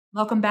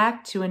Welcome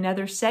back to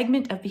another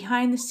segment of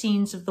Behind the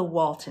Scenes of the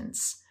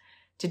Waltons.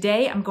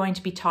 Today I'm going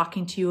to be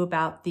talking to you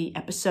about the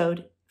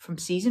episode from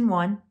Season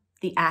 1,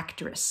 The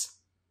Actress.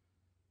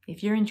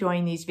 If you're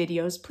enjoying these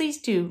videos,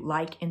 please do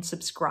like and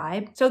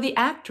subscribe. So The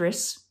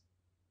Actress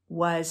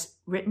was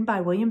written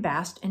by William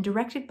Bast and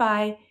directed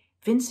by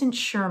Vincent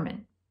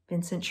Sherman.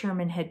 Vincent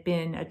Sherman had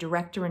been a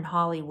director in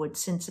Hollywood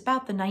since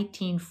about the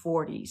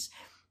 1940s,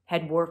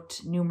 had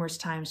worked numerous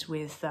times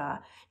with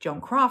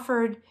Joan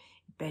Crawford,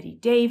 Betty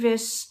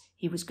Davis.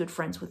 He was good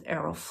friends with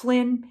Errol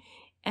Flynn.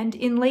 And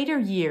in later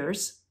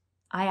years,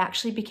 I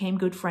actually became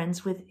good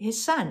friends with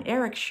his son,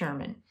 Eric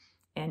Sherman.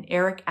 And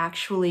Eric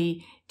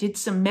actually did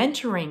some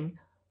mentoring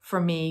for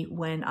me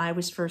when I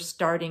was first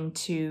starting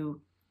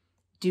to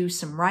do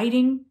some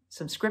writing,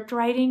 some script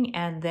writing,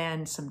 and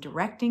then some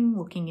directing,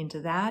 looking into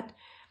that.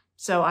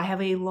 So I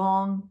have a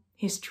long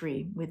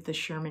history with the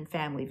Sherman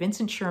family.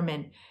 Vincent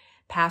Sherman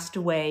passed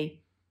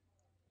away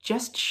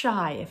just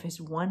shy of his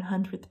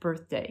 100th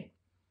birthday.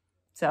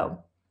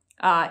 So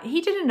he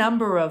did a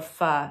number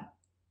of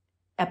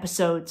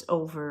episodes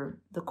over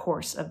the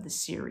course of the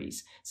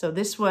series. So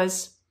this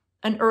was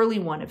an early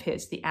one of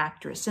his, The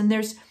Actress. And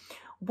there's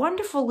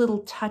wonderful little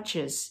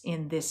touches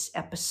in this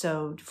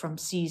episode from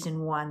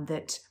Season 1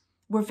 that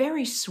were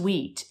very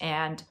sweet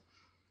and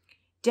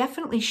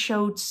definitely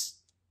showed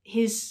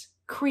his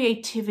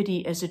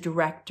creativity as a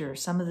director.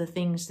 Some of the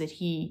things that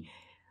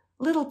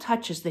little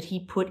touches that he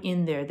put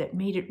in there that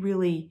made it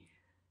really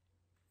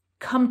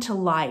come to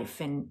life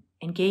and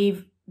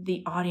gave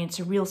the audience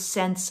a real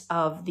sense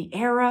of the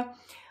era,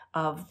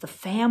 of the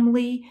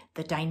family,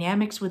 the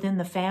dynamics within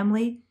the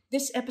family.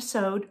 This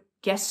episode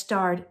guest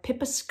starred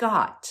Pippa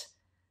Scott,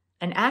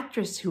 an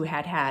actress who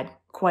had had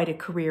quite a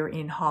career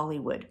in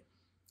Hollywood.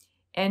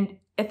 And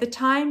at the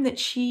time that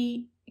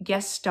she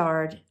guest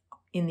starred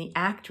in The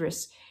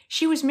Actress,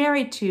 she was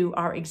married to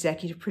our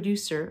executive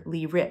producer,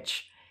 Lee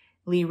Rich.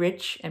 Lee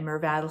Rich and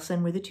Merv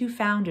Adelson were the two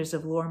founders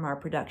of Lorimar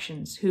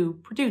Productions, who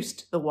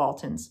produced The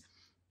Waltons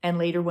and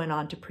later went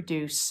on to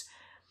produce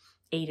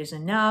Eight is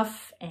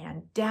Enough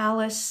and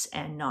Dallas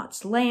and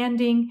Knots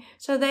Landing.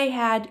 So they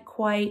had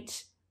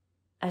quite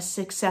a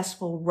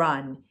successful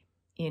run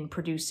in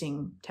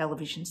producing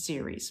television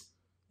series.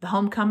 The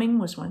Homecoming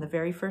was one of the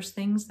very first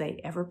things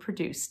they ever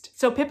produced.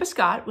 So Pippa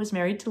Scott was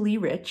married to Lee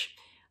Rich,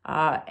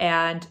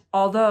 and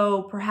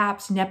although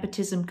perhaps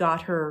nepotism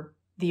got her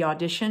the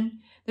audition,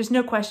 there's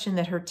no question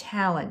that her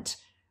talent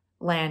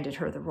landed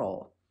her the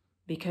role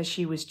because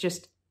she was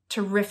just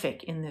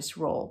terrific in this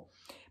role.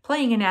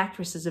 Playing an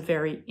actress is a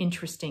very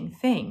interesting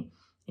thing,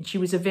 and she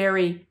was a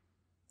very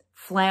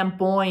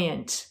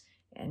flamboyant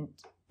and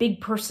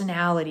big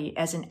personality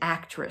as an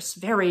actress,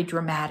 very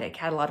dramatic,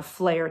 had a lot of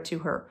flair to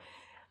her.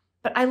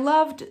 But I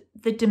loved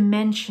the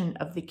dimension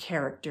of the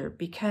character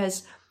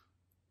because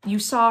you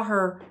saw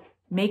her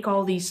make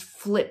all these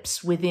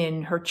flips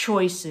within her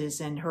choices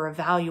and her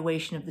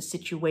evaluation of the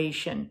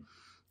situation.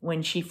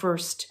 When she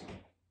first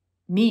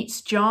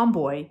meets John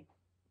Boy,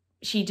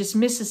 she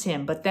dismisses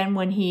him, but then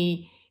when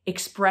he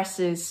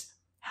expresses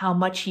how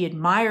much he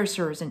admires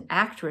her as an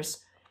actress,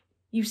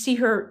 you see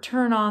her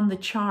turn on the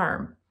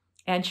charm,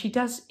 and she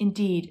does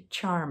indeed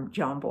charm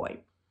John Boy.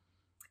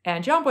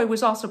 And John Boy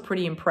was also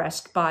pretty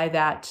impressed by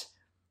that,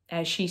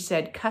 as she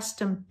said,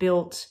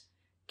 custom-built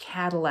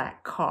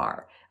Cadillac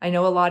car. I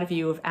know a lot of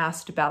you have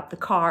asked about the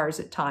cars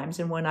at times,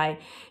 and when I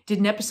did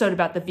an episode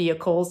about the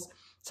vehicles,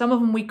 some of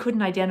them we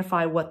couldn't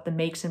identify what the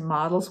makes and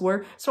models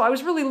were. So I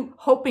was really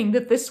hoping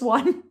that this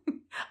one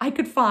I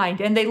could find,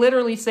 and they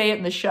literally say it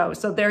in the show.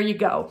 So there you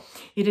go.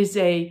 It is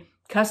a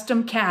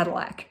custom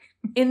Cadillac.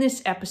 In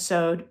this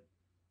episode,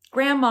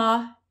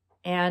 Grandma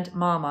and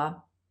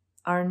Mama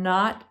are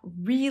not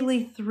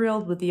really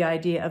thrilled with the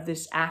idea of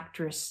this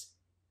actress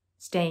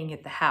staying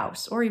at the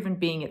house or even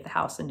being at the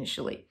house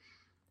initially.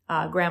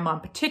 Grandma in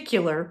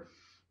particular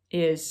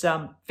is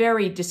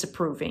very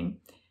disapproving.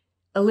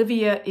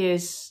 Olivia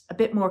is a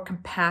bit more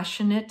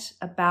compassionate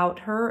about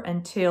her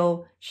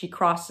until she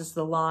crosses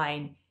the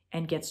line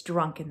and gets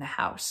drunk in the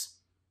house.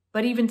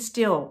 But even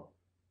still,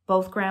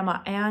 both Grandma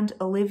and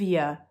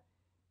Olivia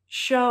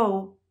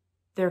show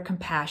their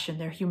compassion,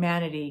 their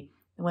humanity,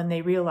 when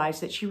they realize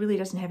that she really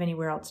doesn't have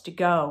anywhere else to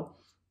go.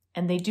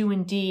 And they do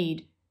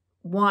indeed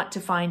want to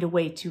find a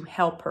way to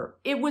help her.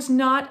 It was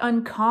not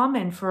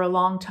uncommon for a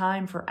long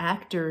time for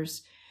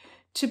actors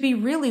to be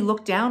really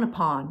looked down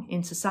upon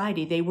in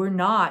society. They were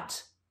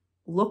not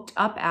looked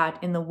up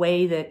at in the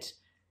way that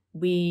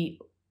we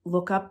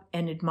look up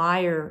and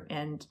admire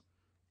and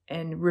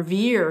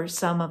revere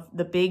some of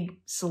the big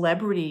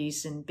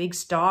celebrities and big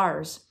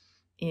stars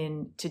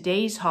in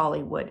today's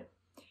Hollywood.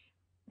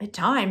 At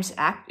times,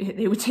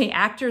 they would say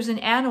actors and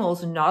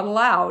animals are not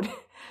allowed.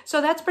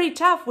 So that's pretty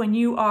tough when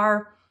you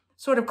are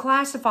sort of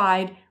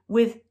classified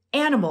with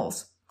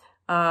animals.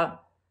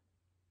 But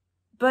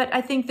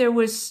I think there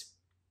was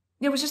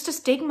just a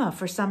stigma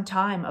for some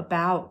time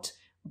about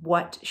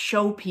what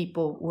show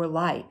people were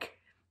like,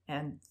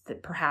 and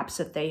that perhaps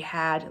that they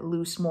had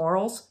loose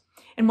morals.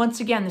 And once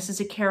again, this is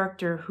a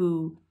character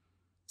who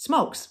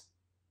smokes.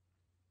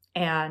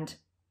 And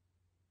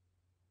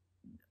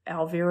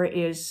Alvira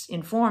is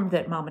informed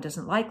that Mama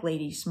doesn't like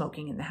ladies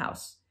smoking in the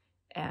house.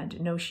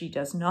 And no, she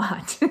does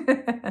not.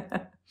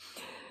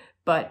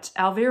 But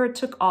Alvira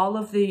took all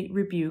of the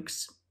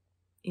rebukes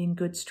in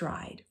good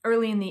stride.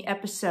 Early in the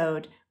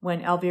episode,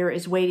 when Alvira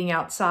is waiting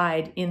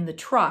outside in the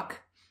truck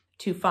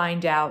to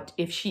find out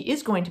if she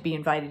is going to be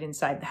invited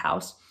inside the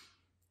house,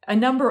 a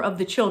number of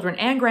the children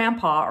and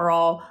Grandpa are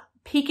all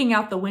peeking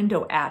out the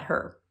window at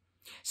her.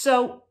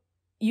 So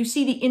you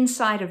see the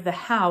inside of the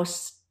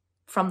house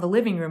from the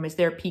living room as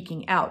they're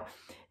peeking out.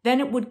 Then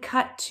it would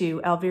cut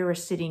to Alvira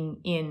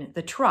sitting in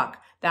the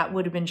truck. That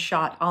would have been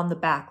shot on the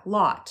back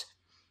lot.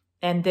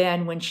 And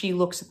then when she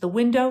looks at the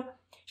window,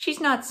 she's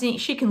not seeing,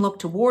 she can look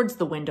towards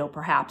the window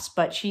perhaps,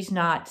 but she's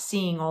not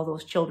seeing all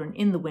those children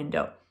in the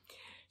window.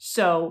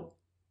 So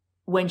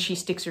when she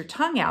sticks her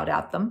tongue out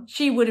at them,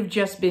 she would have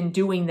just been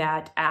doing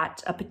that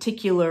at a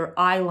particular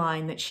eye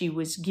line that she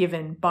was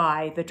given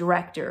by the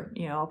director.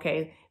 You know,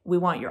 okay, we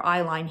want your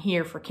eye line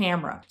here for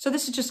camera. So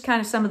this is just kind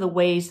of some of the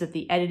ways that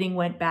the editing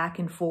went back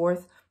and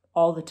forth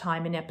all the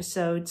time in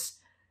episodes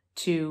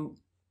to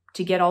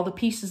get all the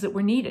pieces that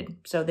were needed.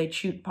 So they'd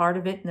shoot part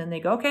of it and then they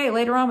go, okay,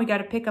 later on we got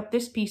to pick up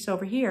this piece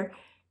over here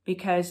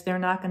because they're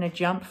not going to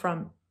jump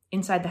from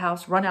inside the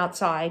house, run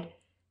outside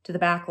to the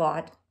back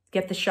lot,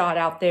 get the shot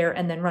out there,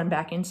 and then run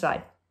back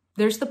inside.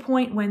 There's the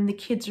point when the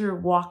kids are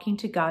walking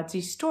to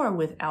Godsey's store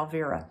with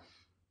Alvira,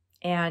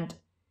 and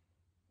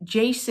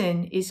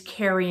Jason is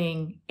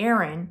carrying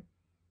Aaron,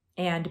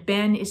 and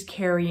Ben is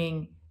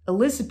carrying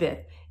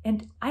Elizabeth.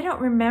 And I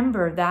don't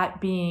remember that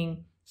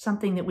being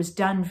something that was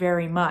done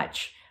very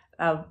much,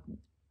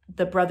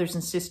 the brothers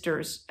and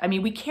sisters. I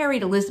mean, we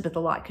carried Elizabeth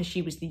a lot because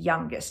she was the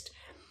youngest,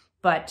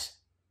 but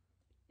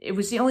it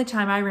was the only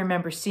time I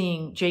remember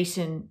seeing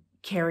Jason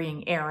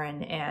carrying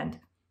Aaron and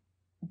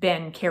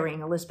Ben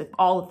carrying Elizabeth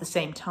all at the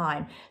same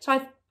time.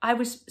 So I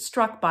was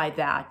struck by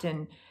that,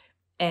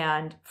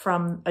 and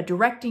from a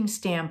directing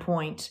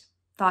standpoint,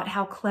 thought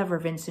how clever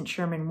Vincent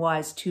Sherman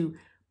was to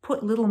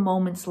put little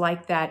moments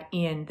like that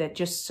in that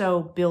just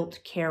so built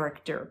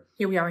character.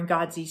 Here we are in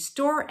Godsey's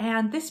store,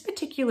 and this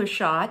particular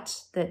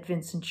shot that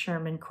Vincent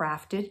Sherman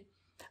crafted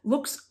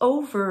looks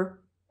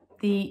over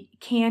the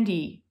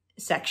candy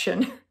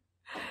section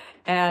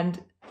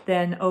and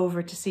then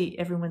over to see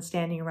everyone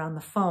standing around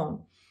the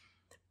phone.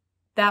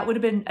 That would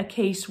have been a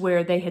case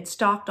where they had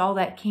stocked all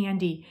that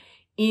candy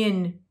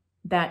in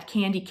that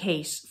candy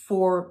case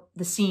for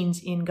the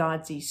scenes in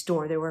Godsey's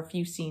store. There were a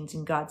few scenes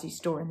in Godsey's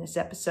store in this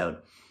episode.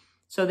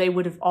 So they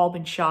would have all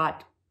been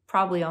shot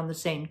probably on the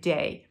same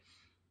day.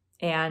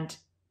 And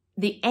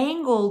the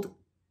angled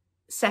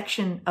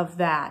section of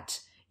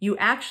that, you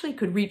actually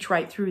could reach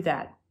right through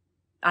that.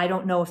 I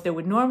don't know if there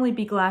would normally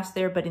be glass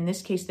there, but in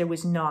this case there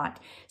was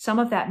not. Some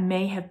of that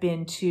may have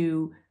been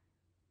to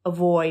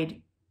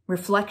avoid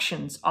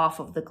reflections off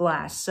of the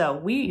glass. So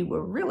we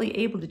were really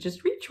able to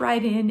just reach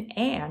right in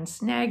and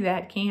snag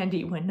that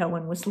candy when no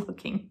one was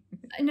looking.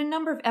 In a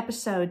number of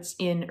episodes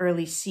in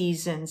early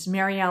seasons,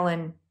 Mary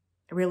Ellen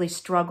really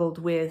struggled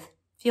with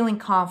feeling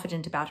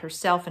confident about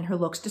herself and her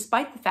looks,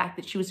 despite the fact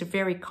that she was a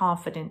very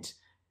confident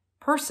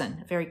person,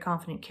 a very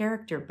confident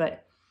character.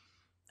 But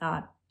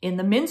in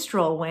The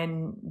Minstrel,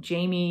 when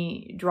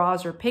Jamie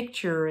draws her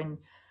picture and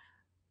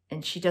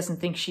she doesn't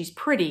think she's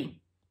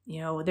pretty, you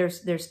know,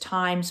 there's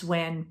times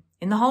when,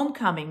 in The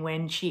Homecoming,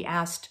 when she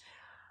asked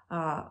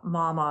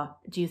Mama,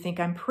 do you think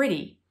I'm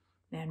pretty?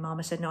 And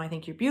Mama said, no, I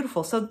think you're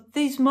beautiful. So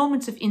these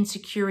moments of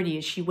insecurity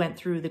as she went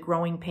through the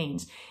growing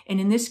pains. And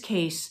in this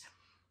case,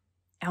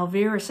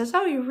 Alvira says,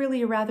 oh, you're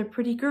really a rather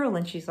pretty girl.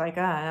 And she's like,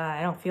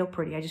 I don't feel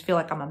pretty. I just feel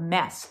like I'm a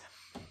mess.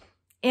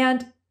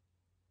 And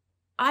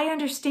I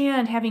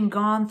understand having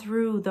gone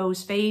through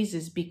those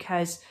phases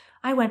because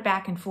I went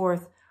back and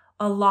forth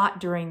a lot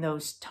during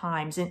those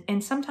times.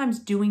 And sometimes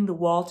doing the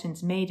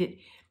Waltons made it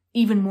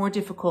even more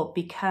difficult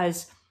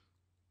because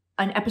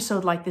an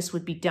episode like this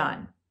would be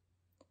done.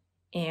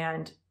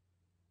 And,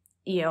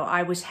 you know,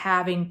 I was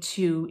having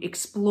to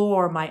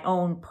explore my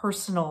own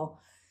personal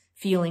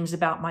feelings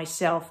about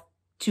myself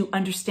to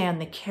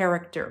understand the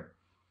character.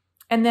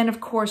 And then,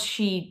 of course,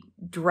 she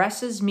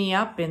dresses me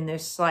up in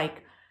this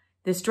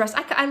dress.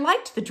 I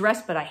liked the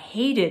dress, but I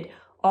hated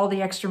all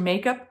the extra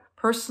makeup.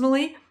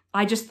 Personally,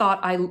 I just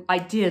thought I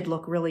did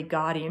look really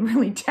gaudy and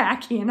really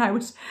tacky, and I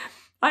was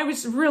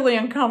really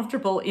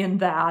uncomfortable in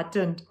that.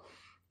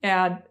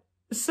 And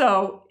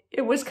so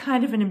it was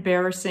kind of an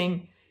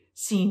embarrassing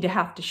scene to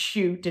have to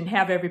shoot and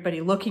have everybody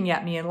looking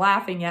at me and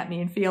laughing at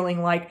me and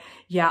feeling like,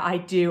 yeah,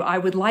 I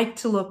would like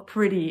to look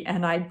pretty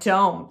and I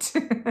don't.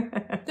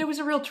 There was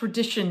a real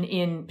tradition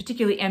in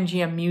particularly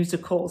MGM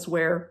musicals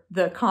where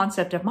the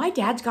concept of my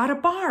dad's got a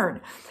barn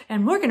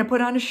and we're going to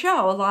put on a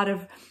show. A lot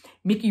of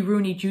Mickey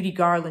Rooney, Judy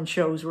Garland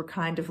shows were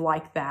kind of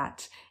like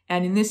that.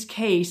 And in this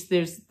case,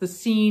 there's the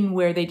scene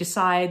where they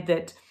decide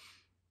that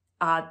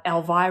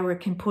Alvira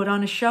can put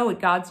on a show at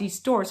Godsey's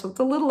store. So it's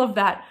a little of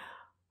that,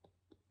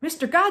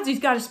 Mr. Godsey's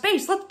got a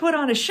space, let's put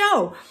on a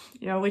show,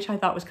 you know, which I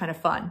thought was kind of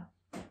fun.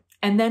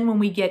 And then when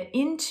we get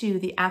into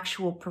the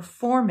actual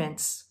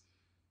performance,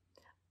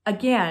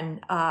 again,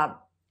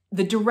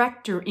 the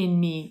director in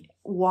me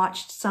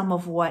watched some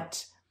of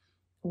what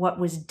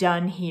was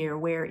done here,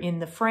 where in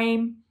the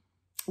frame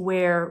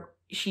where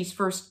she's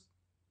first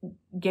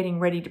getting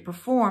ready to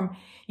perform,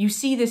 you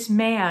see this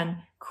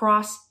man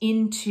cross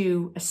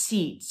into a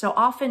seat. So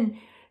often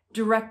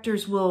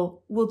directors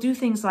will do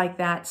things like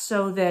that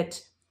so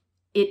that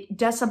it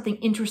does something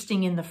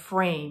interesting in the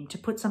frame. To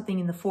put something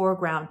in the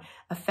foreground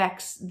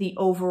affects the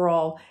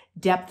overall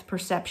depth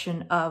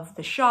perception of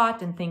the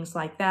shot and things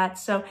like that.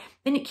 So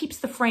then it keeps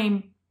the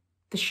frame,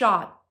 the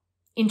shot,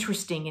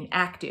 interesting and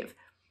active.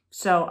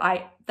 So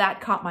that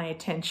caught my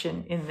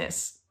attention in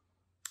this.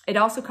 It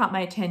also caught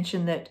my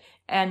attention that,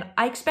 and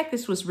I expect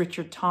this was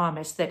Richard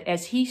Thomas, that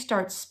as he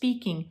starts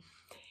speaking,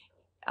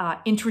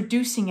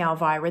 introducing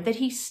Alvira, that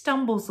he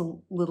stumbles a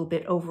little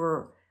bit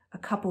over a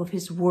couple of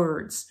his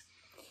words.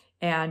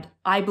 And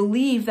I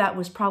believe that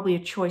was probably a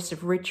choice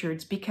of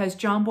Richard's, because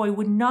John Boy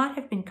would not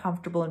have been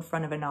comfortable in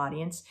front of an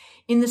audience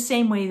in the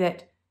same way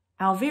that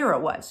Alvira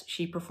was.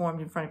 She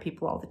performed in front of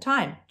people all the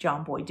time.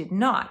 John Boy did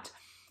not.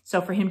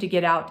 So for him to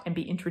get out and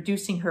be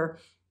introducing her,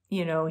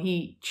 you know,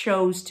 he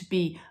chose to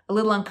be a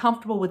little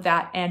uncomfortable with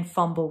that and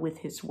fumble with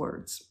his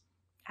words.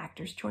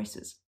 Actors'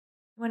 choices.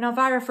 When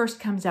Alvira first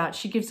comes out,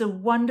 she gives a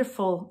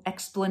wonderful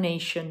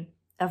explanation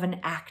of an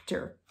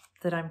actor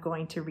that I'm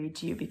going to read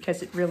to you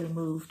because it really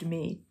moved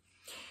me.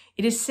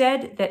 It is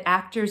said that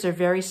actors are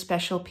very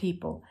special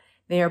people.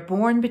 They are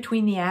born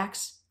between the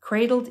acts,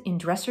 cradled in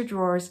dresser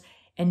drawers,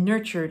 and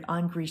nurtured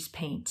on grease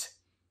paint.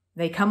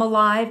 They come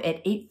alive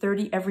at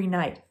 8:30 every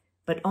night,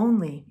 but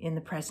only in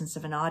the presence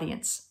of an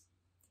audience.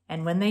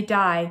 And when they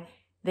die,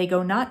 they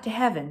go not to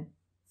heaven,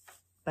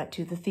 but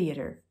to the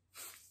theater.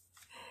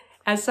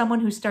 As someone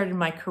who started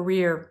my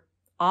career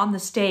on the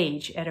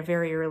stage at a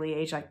very early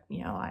age, like,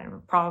 you know, I don't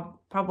know,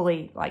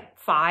 probably like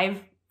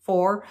 5,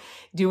 4,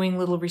 doing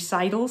little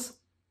recitals,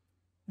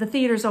 the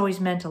theater's always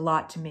meant a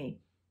lot to me.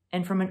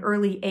 And from an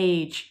early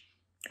age,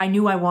 I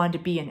knew I wanted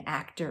to be an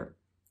actor.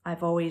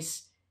 I've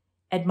always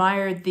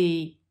admired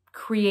the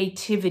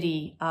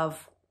creativity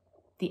of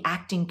the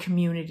acting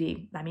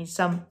community. I mean,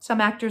 some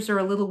actors are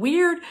a little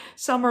weird,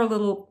 some are a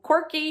little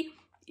quirky,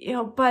 you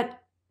know,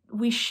 but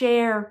we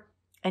share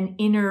an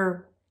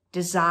inner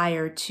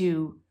desire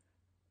to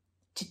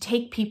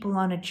take people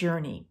on a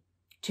journey,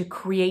 to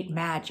create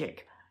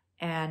magic.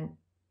 And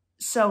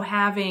so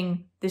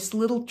having this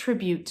little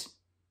tribute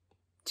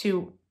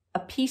to a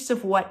piece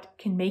of what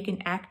can make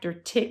an actor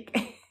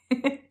tick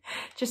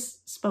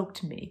just spoke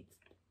to me.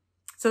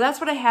 So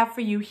that's what I have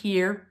for you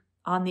here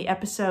on the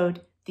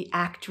episode, The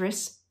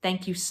Actress.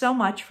 Thank you so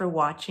much for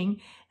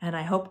watching, and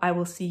I hope I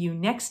will see you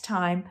next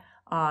time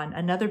on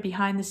another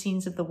Behind the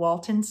Scenes of the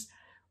Waltons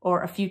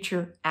or a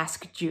future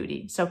Ask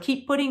Judy. So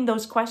keep putting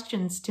those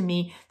questions to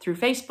me through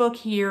Facebook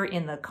here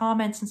in the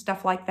comments and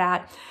stuff like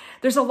that.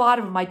 There's a lot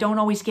of them. I don't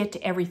always get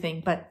to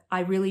everything, but I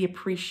really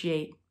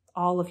appreciate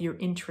all of your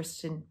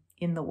interest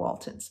in the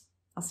Waltons.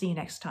 I'll see you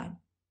next time.